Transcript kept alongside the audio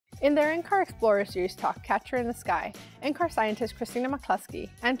In their NCAR Explorer Series talk, Cather in the Sky, NCAR scientist Christina McCluskey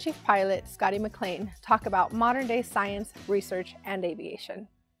and Chief Pilot Scotty McClain talk about modern-day science, research, and aviation.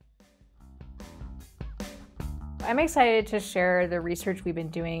 I'm excited to share the research we've been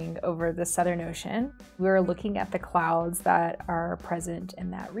doing over the Southern Ocean. We're looking at the clouds that are present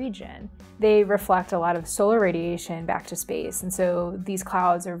in that region. They reflect a lot of solar radiation back to space, and so these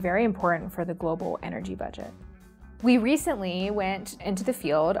clouds are very important for the global energy budget. We recently went into the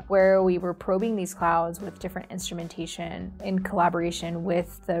field where we were probing these clouds with different instrumentation in collaboration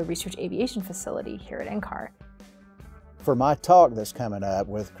with the Research Aviation facility here at NCAR. For my talk that's coming up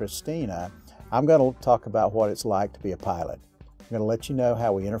with Christina, I'm going to talk about what it's like to be a pilot. I'm going to let you know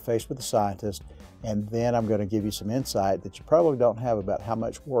how we interface with the scientist, and then I'm going to give you some insight that you probably don't have about how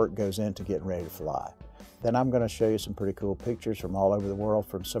much work goes into getting ready to fly. Then I'm going to show you some pretty cool pictures from all over the world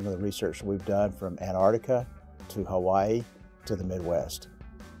from some of the research we've done from Antarctica to Hawaii to the Midwest.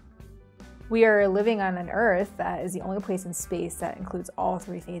 We are living on an Earth that is the only place in space that includes all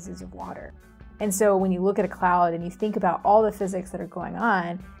three phases of water. And so when you look at a cloud and you think about all the physics that are going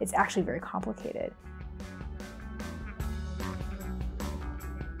on, it's actually very complicated.